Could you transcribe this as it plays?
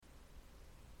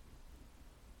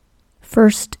1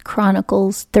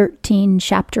 Chronicles 13,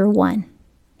 chapter 1.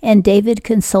 And David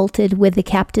consulted with the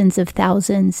captains of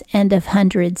thousands and of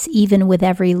hundreds, even with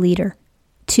every leader.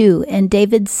 2. And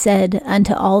David said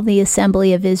unto all the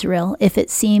assembly of Israel, If it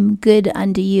seem good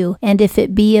unto you, and if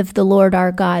it be of the Lord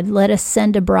our God, let us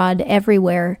send abroad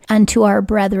everywhere unto our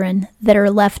brethren that are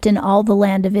left in all the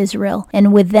land of Israel,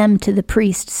 and with them to the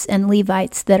priests and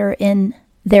Levites that are in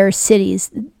their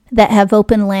cities, that have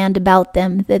open land about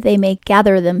them, that they may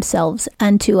gather themselves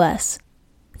unto us.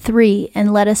 3.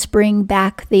 And let us bring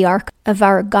back the ark of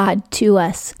our God to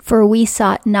us, for we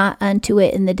sought not unto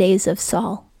it in the days of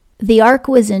Saul. The ark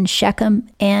was in Shechem,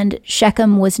 and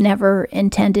Shechem was never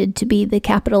intended to be the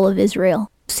capital of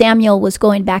Israel. Samuel was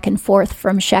going back and forth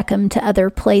from Shechem to other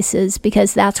places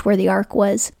because that's where the ark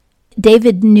was.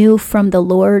 David knew from the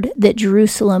Lord that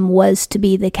Jerusalem was to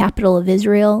be the capital of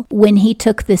Israel. When he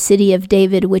took the city of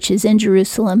David, which is in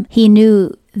Jerusalem, he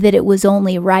knew that it was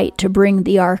only right to bring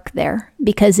the ark there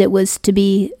because it was to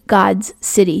be God's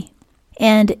city.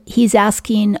 And he's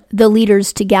asking the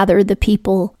leaders to gather the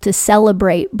people to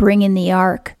celebrate bringing the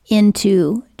ark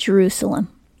into Jerusalem.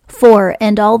 4.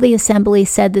 And all the assembly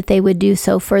said that they would do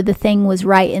so, for the thing was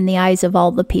right in the eyes of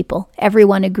all the people.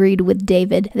 Everyone agreed with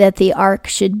David that the ark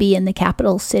should be in the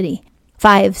capital city.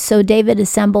 5. So David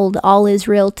assembled all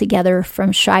Israel together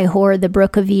from Shihor the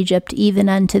brook of Egypt, even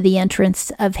unto the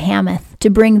entrance of Hamath, to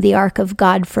bring the ark of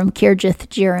God from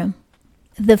Kirjath-jearim.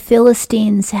 The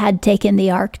Philistines had taken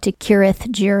the ark to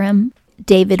Kirjath-jearim.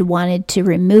 David wanted to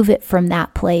remove it from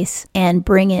that place and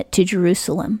bring it to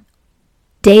Jerusalem.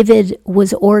 David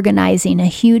was organizing a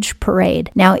huge parade.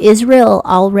 Now, Israel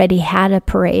already had a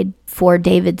parade for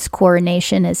David's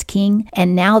coronation as king,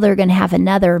 and now they're going to have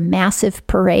another massive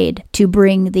parade to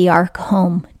bring the ark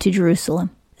home to Jerusalem.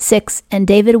 6. And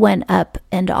David went up,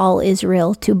 and all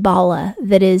Israel, to Bala,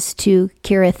 that is to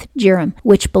Kirjath-jearim,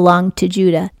 which belonged to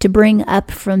Judah, to bring up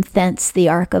from thence the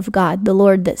ark of God, the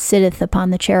Lord that sitteth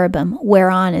upon the cherubim,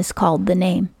 whereon is called the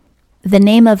name. The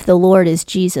name of the Lord is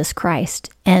Jesus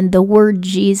Christ, and the word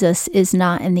Jesus is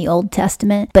not in the Old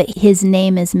Testament, but his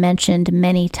name is mentioned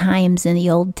many times in the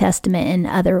Old Testament in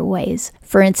other ways.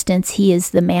 For instance, he is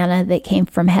the manna that came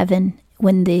from heaven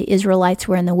when the Israelites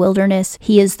were in the wilderness.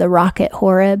 He is the rock at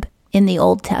Horeb in the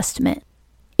Old Testament.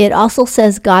 It also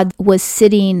says God was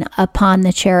sitting upon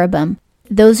the cherubim.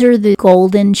 Those are the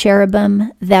golden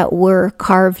cherubim that were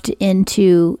carved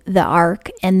into the ark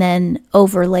and then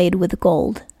overlaid with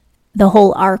gold. The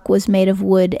whole ark was made of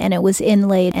wood, and it was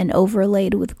inlaid and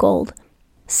overlaid with gold.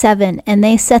 7. And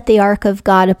they set the ark of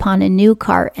God upon a new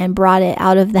cart, and brought it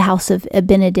out of the house of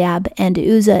Abinadab, and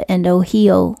Uzzah and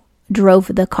Ahio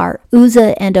drove the cart.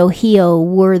 Uzzah and Ahio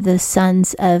were the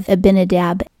sons of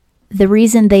Abinadab. The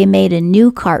reason they made a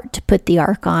new cart to put the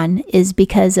ark on is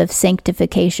because of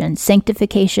sanctification.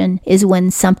 Sanctification is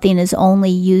when something is only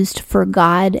used for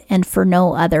God and for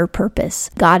no other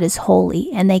purpose. God is holy,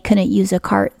 and they couldn't use a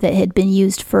cart that had been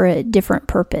used for a different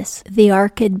purpose. The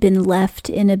ark had been left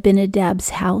in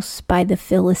Abinadab's house by the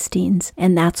Philistines,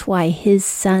 and that's why his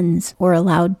sons were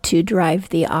allowed to drive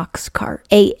the ox cart.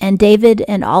 8. And David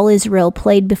and all Israel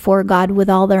played before God with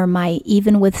all their might,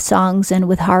 even with songs and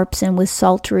with harps and with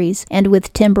psalteries, and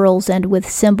with timbrels, and with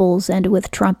cymbals, and with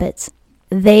trumpets.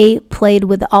 They played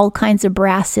with all kinds of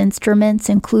brass instruments,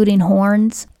 including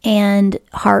horns and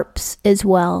harps as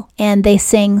well. And they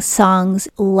sang songs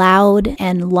loud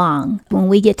and long. When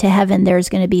we get to heaven, there's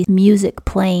going to be music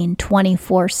playing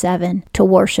 24/7 to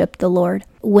worship the Lord.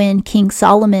 When King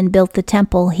Solomon built the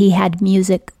temple, he had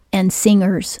music and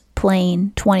singers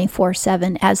playing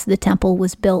 24/7 as the temple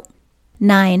was built.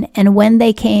 9. And when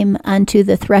they came unto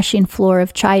the threshing floor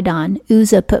of Chidon,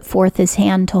 Uzzah put forth his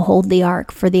hand to hold the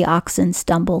ark, for the oxen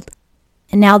stumbled.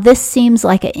 And now this seems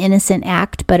like an innocent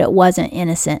act, but it wasn't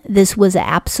innocent. This was an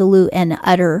absolute and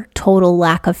utter total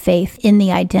lack of faith in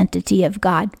the identity of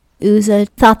God. Uzzah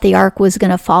thought the ark was going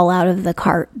to fall out of the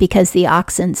cart because the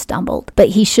oxen stumbled. But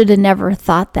he should have never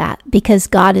thought that, because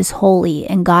God is holy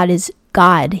and God is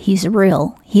God. He's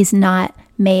real. He's not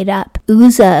made up.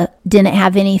 Uzzah didn't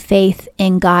have any faith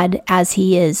in God as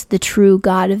he is, the true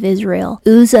God of Israel.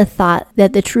 Uzzah thought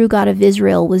that the true God of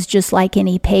Israel was just like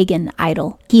any pagan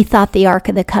idol. He thought the Ark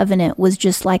of the Covenant was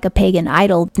just like a pagan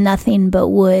idol, nothing but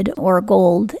wood or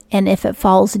gold, and if it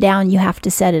falls down, you have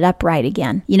to set it upright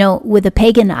again. You know, with a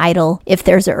pagan idol, if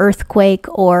there's an earthquake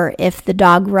or if the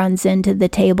dog runs into the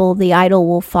table, the idol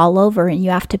will fall over and you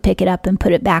have to pick it up and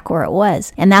put it back where it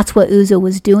was. And that's what Uzzah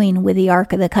was doing with the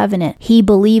Ark of the Covenant. He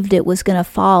believed it was going to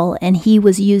fall, and he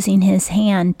was using his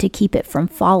hand to keep it from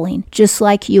falling, just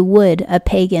like you would a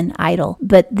pagan idol.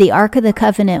 But the Ark of the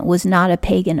Covenant was not a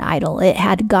pagan idol. It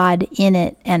had God in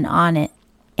it and on it.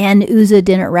 And Uzzah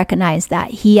didn't recognize that.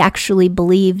 He actually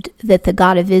believed that the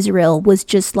God of Israel was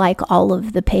just like all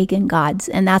of the pagan gods,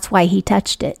 and that's why he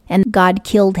touched it. And God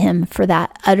killed him for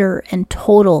that utter and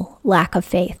total lack of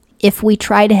faith. If we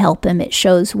try to help him, it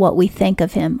shows what we think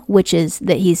of him, which is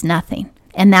that he's nothing.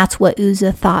 And that's what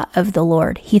Uzzah thought of the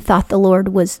Lord. He thought the Lord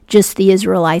was just the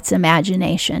Israelites'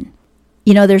 imagination.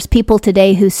 You know, there's people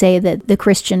today who say that the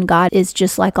Christian God is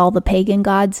just like all the pagan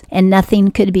gods, and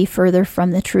nothing could be further from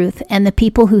the truth. And the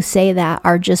people who say that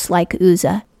are just like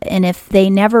Uzzah. And if they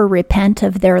never repent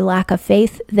of their lack of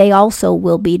faith, they also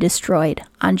will be destroyed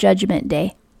on Judgment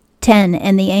Day. 10.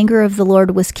 And the anger of the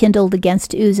Lord was kindled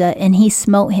against Uzzah, and he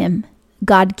smote him.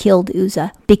 God killed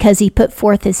Uzzah, because he put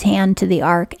forth his hand to the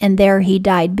ark, and there he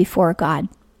died before God.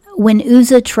 When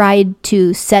Uzzah tried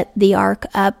to set the ark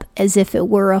up as if it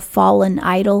were a fallen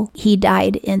idol, he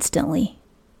died instantly.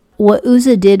 What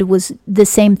Uzzah did was the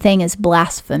same thing as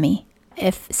blasphemy.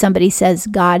 If somebody says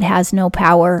God has no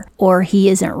power or he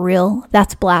isn't real,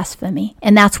 that's blasphemy.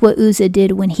 And that's what Uzzah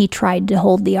did when he tried to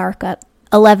hold the ark up.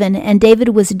 11. And David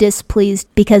was displeased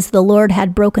because the Lord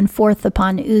had broken forth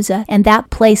upon Uzzah, and that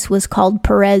place was called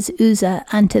Perez Uzzah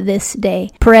unto this day.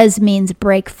 Perez means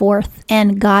break forth,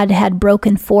 and God had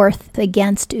broken forth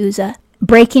against Uzzah.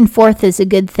 Breaking forth is a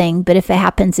good thing, but if it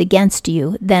happens against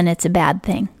you, then it's a bad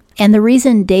thing. And the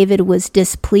reason David was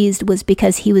displeased was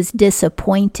because he was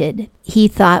disappointed. He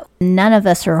thought, none of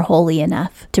us are holy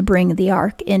enough to bring the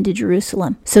ark into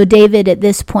Jerusalem. So David at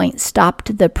this point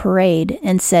stopped the parade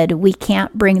and said, we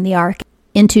can't bring the ark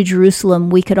into Jerusalem.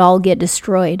 We could all get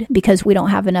destroyed because we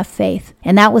don't have enough faith.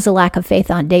 And that was a lack of faith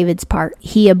on David's part.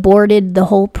 He aborted the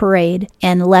whole parade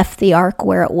and left the ark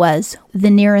where it was.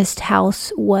 The nearest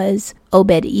house was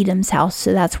Obed-Edom's house,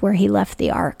 so that's where he left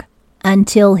the ark,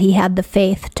 until he had the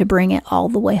faith to bring it all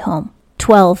the way home.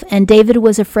 12. And David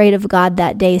was afraid of God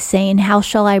that day, saying, how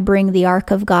shall I bring the ark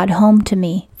of God home to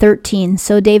me? 13.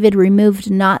 So David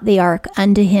removed not the ark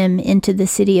unto him into the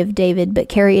city of David, but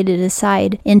carried it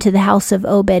aside into the house of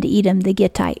Obed-Edom the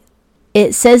Gittite.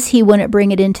 It says he wouldn't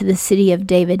bring it into the city of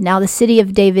David. Now the city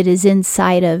of David is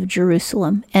inside of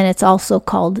Jerusalem, and it's also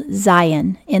called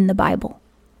Zion in the Bible.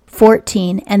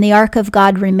 14. And the ark of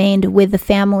God remained with the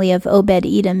family of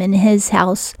Obed-Edom in his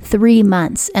house 3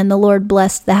 months, and the Lord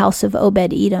blessed the house of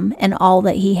Obed-Edom and all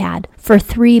that he had. For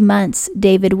 3 months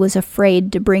David was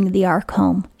afraid to bring the ark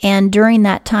home. And during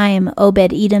that time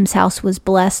Obed-Edom's house was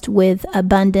blessed with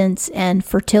abundance and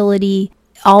fertility.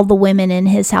 All the women in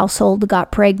his household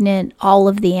got pregnant. All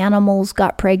of the animals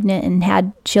got pregnant and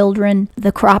had children.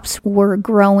 The crops were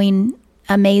growing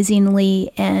amazingly,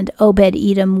 and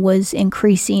Obed-Edom was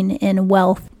increasing in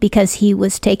wealth because he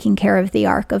was taking care of the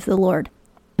ark of the Lord.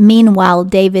 Meanwhile,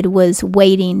 David was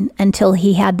waiting until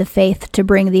he had the faith to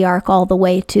bring the ark all the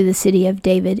way to the city of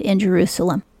David in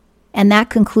Jerusalem. And that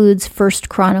concludes 1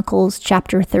 Chronicles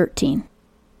chapter 13.